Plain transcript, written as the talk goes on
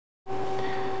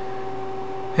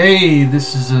Hey,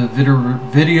 this is a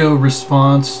video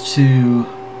response to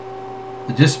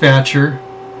the dispatcher.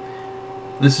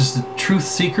 This is the Truth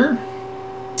Seeker,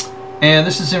 and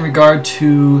this is in regard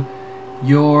to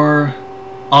your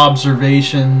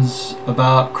observations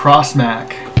about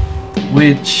CrossMac,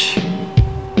 which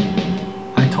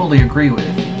I totally agree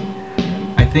with.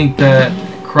 I think that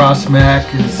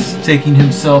CrossMac is taking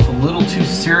himself a little too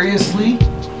seriously,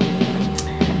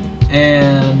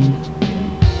 and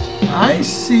I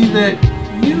see that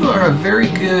you are a very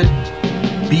good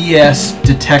BS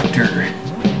detector.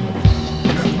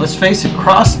 Let's face it,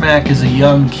 CrossMac is a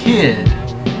young kid,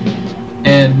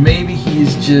 and maybe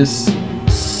he's just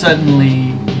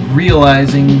suddenly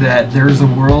realizing that there's a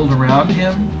world around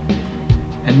him,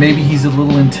 and maybe he's a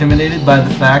little intimidated by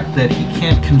the fact that he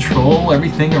can't control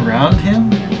everything around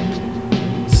him.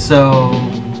 So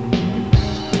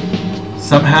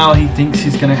somehow he thinks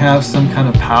he's going to have some kind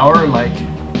of power, like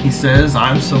he says,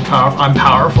 I'm so powerful, I'm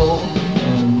powerful.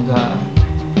 And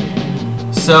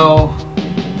so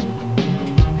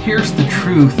here's the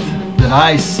truth that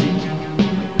I see.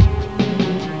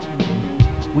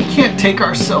 We can't take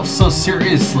ourselves so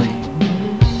seriously.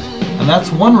 And that's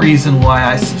one reason why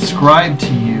I subscribe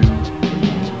to you.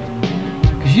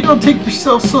 Because you don't take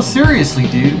yourself so seriously,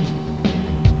 dude.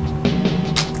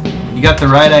 You got the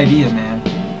right idea, man.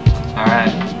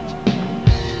 Alright.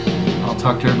 I'll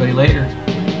talk to everybody later.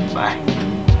 Bye.